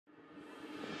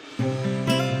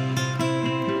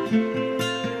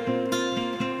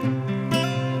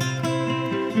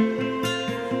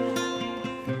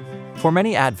For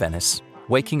many Adventists,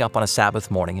 waking up on a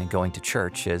Sabbath morning and going to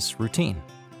church is routine.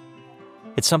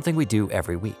 It's something we do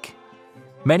every week.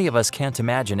 Many of us can't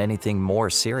imagine anything more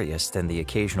serious than the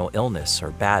occasional illness or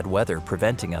bad weather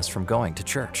preventing us from going to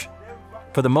church.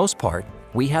 For the most part,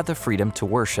 we have the freedom to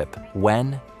worship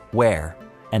when, where,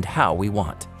 and how we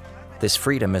want. This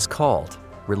freedom is called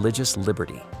religious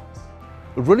liberty.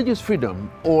 Religious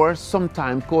freedom, or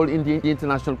sometimes called in the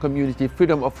international community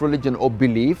freedom of religion or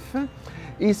belief,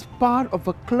 is part of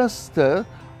a cluster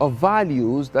of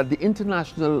values that the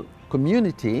international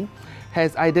community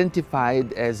has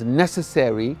identified as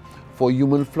necessary for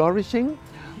human flourishing,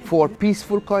 for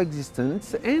peaceful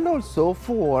coexistence, and also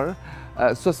for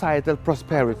societal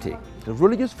prosperity.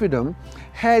 Religious freedom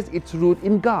has its root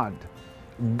in God.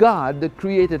 God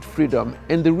created freedom,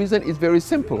 and the reason is very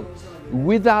simple.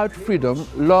 Without freedom,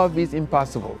 love is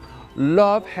impossible.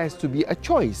 Love has to be a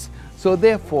choice. So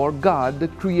therefore, God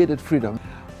created freedom.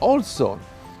 Also,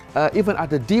 even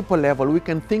at a deeper level, we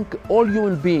can think all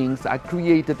human beings are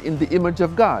created in the image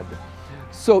of God.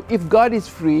 So if God is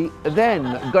free, then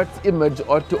God's image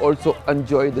ought to also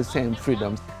enjoy the same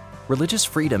freedoms. Religious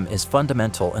freedom is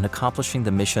fundamental in accomplishing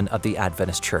the mission of the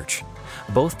Adventist Church,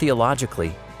 both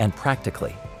theologically and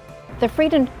practically. The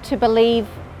freedom to believe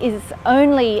is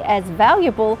only as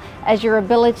valuable as your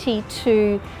ability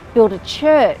to build a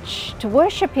church to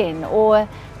worship in, or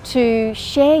to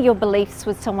share your beliefs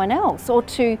with someone else, or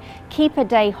to keep a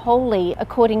day holy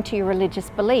according to your religious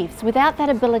beliefs. Without that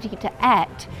ability to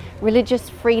act, religious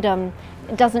freedom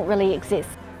doesn't really exist.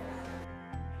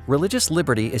 Religious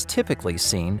liberty is typically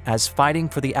seen as fighting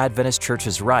for the Adventist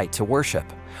Church's right to worship,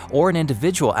 or an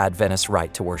individual Adventist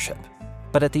right to worship.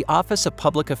 But at the Office of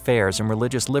Public Affairs and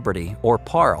Religious Liberty, or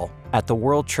PARL, at the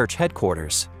World Church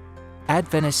Headquarters,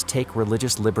 Adventists take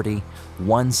religious liberty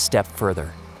one step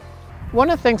further. One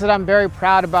of the things that I'm very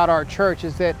proud about our church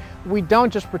is that we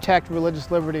don't just protect religious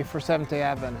liberty for Seventh-day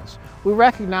Adventists. We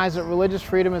recognize that religious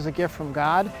freedom is a gift from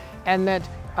God, and that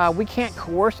we can't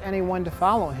coerce anyone to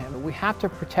follow Him. We have to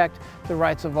protect the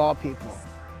rights of all people.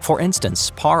 For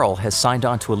instance, PARL has signed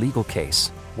on to a legal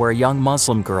case where a young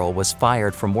Muslim girl was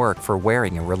fired from work for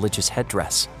wearing a religious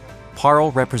headdress.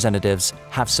 PARL representatives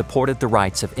have supported the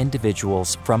rights of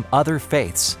individuals from other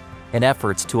faiths in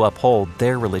efforts to uphold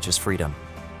their religious freedom.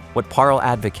 What PARL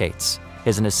advocates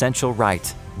is an essential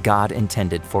right God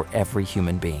intended for every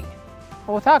human being.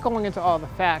 Well, without going into all the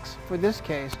facts for this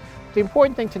case, the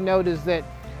important thing to note is that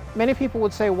many people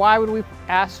would say, why would we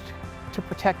ask to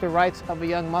protect the rights of a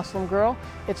young Muslim girl?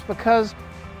 It's because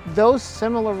those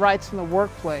similar rights in the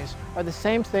workplace are the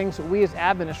same things that we as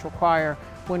Adventists require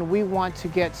when we want to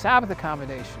get Sabbath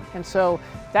accommodation. And so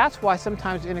that's why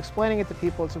sometimes in explaining it to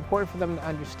people, it's important for them to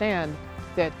understand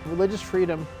that religious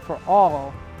freedom for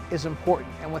all is important,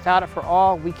 and without it for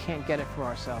all, we can't get it for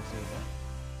ourselves either.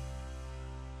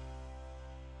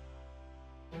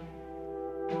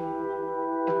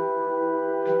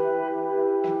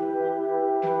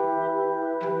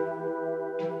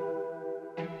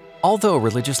 Although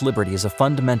religious liberty is a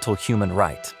fundamental human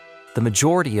right, the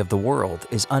majority of the world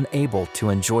is unable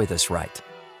to enjoy this right.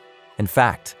 In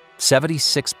fact,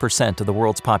 76% of the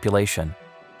world's population,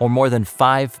 or more than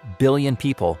 5 billion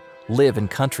people, live in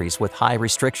countries with high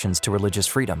restrictions to religious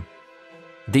freedom.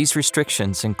 These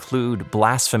restrictions include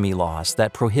blasphemy laws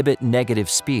that prohibit negative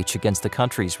speech against the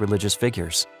country's religious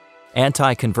figures,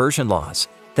 anti-conversion laws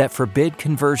that forbid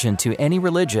conversion to any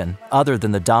religion other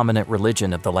than the dominant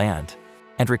religion of the land,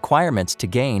 and requirements to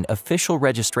gain official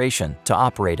registration to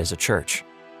operate as a church.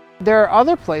 There are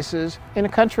other places in a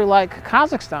country like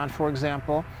Kazakhstan, for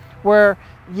example, where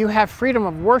you have freedom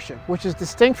of worship, which is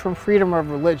distinct from freedom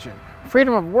of religion.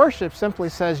 Freedom of worship simply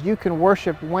says you can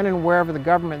worship when and wherever the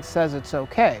government says it's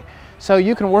okay. So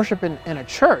you can worship in a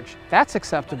church, that's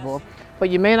acceptable, but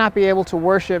you may not be able to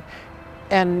worship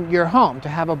in your home, to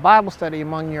have a Bible study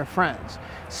among your friends.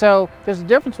 So there's a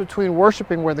difference between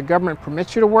worshiping where the government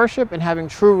permits you to worship and having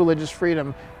true religious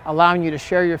freedom, allowing you to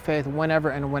share your faith whenever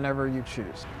and whenever you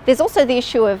choose. There's also the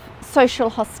issue of social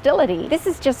hostility. This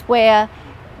is just where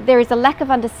there is a lack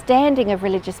of understanding of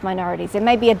religious minorities. There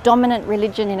may be a dominant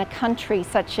religion in a country,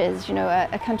 such as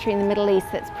a country in the Middle East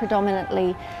that's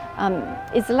predominantly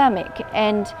Islamic,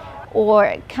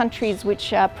 or countries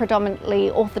which are predominantly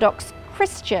Orthodox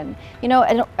Christian.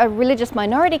 A religious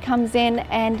minority comes in,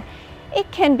 and it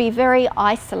can be very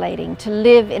isolating to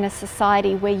live in a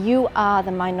society where you are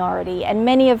the minority and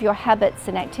many of your habits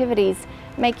and activities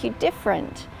make you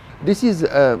different. This is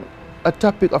a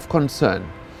topic of concern,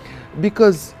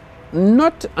 because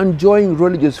not enjoying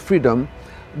religious freedom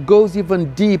goes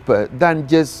even deeper than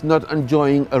just not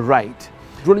enjoying a right.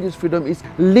 Religious freedom is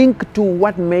linked to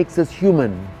what makes us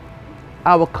human,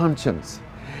 our conscience.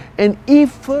 And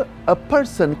if a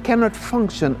person cannot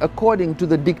function according to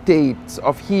the dictates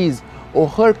of his or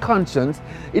her conscience,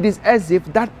 it is as if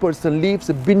that person lives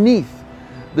beneath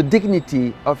the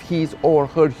dignity of his or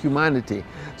her humanity.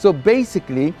 So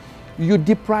basically, you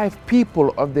deprive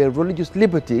people of their religious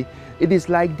liberty, it is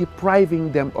like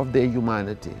depriving them of their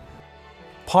humanity.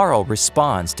 Parle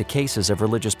responds to cases of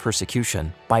religious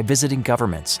persecution by visiting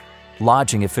governments,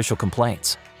 lodging official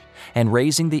complaints, and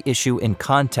raising the issue in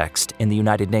context in the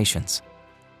United Nations.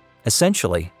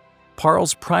 Essentially,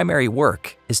 Parle's primary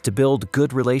work is to build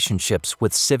good relationships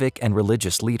with civic and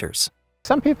religious leaders.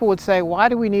 Some people would say, why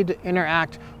do we need to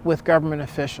interact with government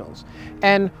officials?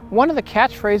 And one of the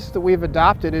catchphrases that we've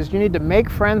adopted is you need to make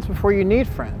friends before you need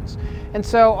friends. And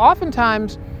so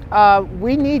oftentimes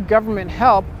we need government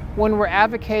help when we're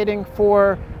advocating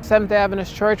for Seventh-day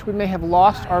Adventist Church. We may have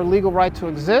lost our legal right to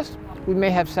exist. We may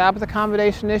have Sabbath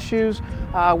accommodation issues.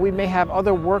 We may have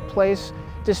other workplace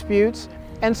disputes.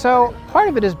 And so part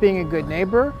of it is being a good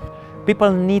neighbor.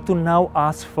 People need to know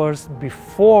us first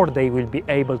before they will be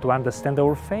able to understand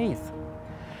our faith.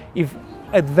 If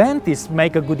Adventists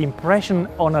make a good impression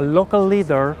on a local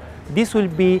leader, this will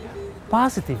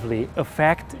positively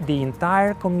affect the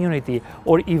entire community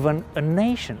or even a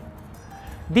nation.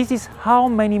 This is how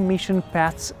many mission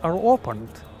paths are opened.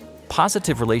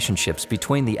 Positive relationships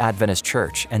between the Adventist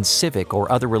Church and civic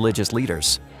or other religious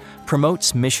leaders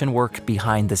promotes mission work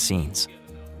behind the scenes.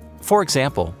 For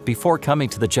example, before coming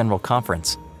to the General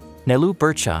Conference, Nelu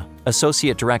Bercha,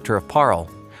 Associate Director of Parle,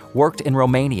 worked in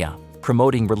Romania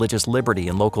promoting religious liberty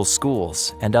in local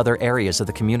schools and other areas of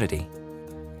the community.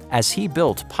 As he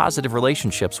built positive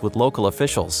relationships with local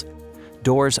officials,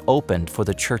 doors opened for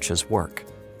the church's work.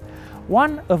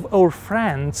 One of our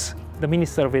friends, the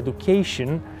Minister of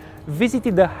Education,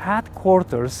 visited the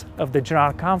headquarters of the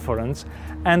General Conference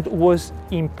and was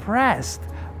impressed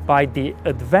by the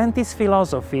Adventist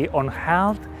philosophy on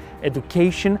health,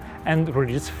 education, and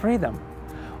religious freedom.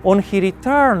 On his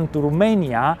return to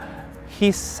Romania,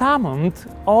 he summoned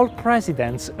all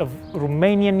presidents of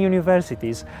Romanian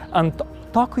universities and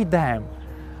talked with them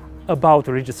about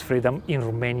religious freedom in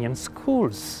Romanian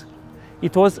schools.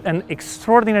 It was an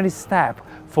extraordinary step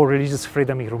for religious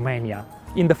freedom in Romania.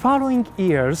 In the following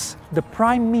years, the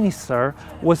Prime Minister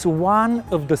was one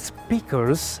of the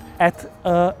speakers at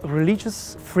a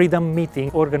religious freedom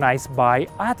meeting organized by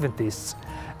Adventists,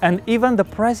 and even the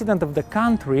President of the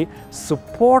country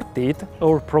supported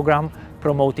our program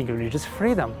promoting religious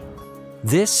freedom.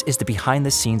 This is the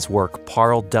behind-the-scenes work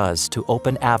Parle does to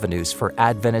open avenues for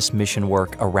Adventist mission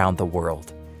work around the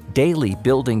world. Daily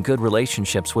building good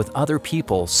relationships with other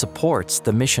people supports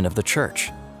the mission of the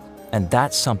church. And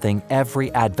that's something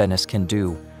every Adventist can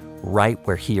do right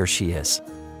where he or she is.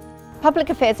 Public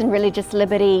affairs and religious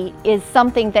liberty is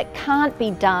something that can't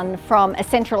be done from a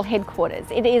central headquarters.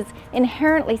 It is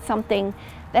inherently something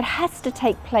that has to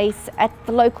take place at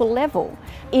the local level.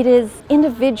 It is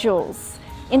individual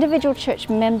church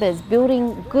members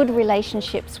building good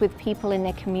relationships with people in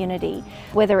their community,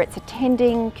 whether it's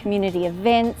attending community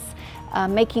events,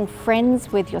 making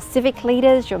friends with your civic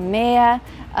leaders, your mayor,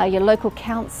 your local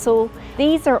council.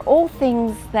 These are all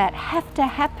things that have to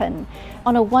happen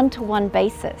on a one-to-one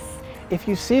basis. If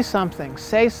you see something,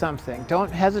 say something. Don't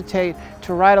hesitate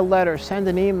to write a letter, send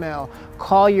an email,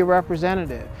 call your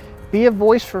representative. Be a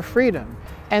voice for freedom.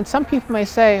 And some people may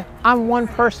say, I'm one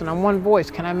person, I'm one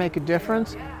voice, can I make a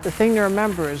difference? The thing to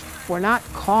remember is we're not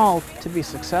called to be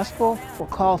successful, we're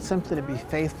called simply to be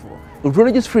faithful.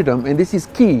 Religious freedom, and this is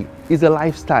key, is a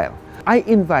lifestyle. I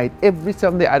invite every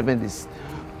Seventh-day Adventist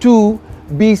to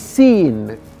be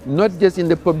seen, not just in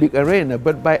the public arena,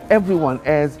 but by everyone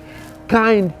as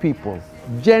kind people,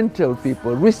 gentle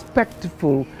people,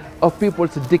 respectful of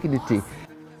people's dignity.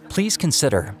 Please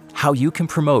consider how you can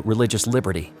promote religious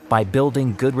liberty by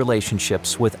building good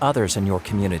relationships with others in your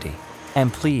community.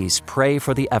 And please pray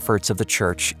for the efforts of the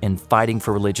church in fighting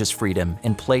for religious freedom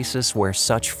in places where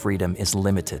such freedom is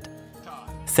limited.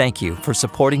 Thank you for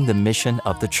supporting the mission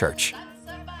of the church.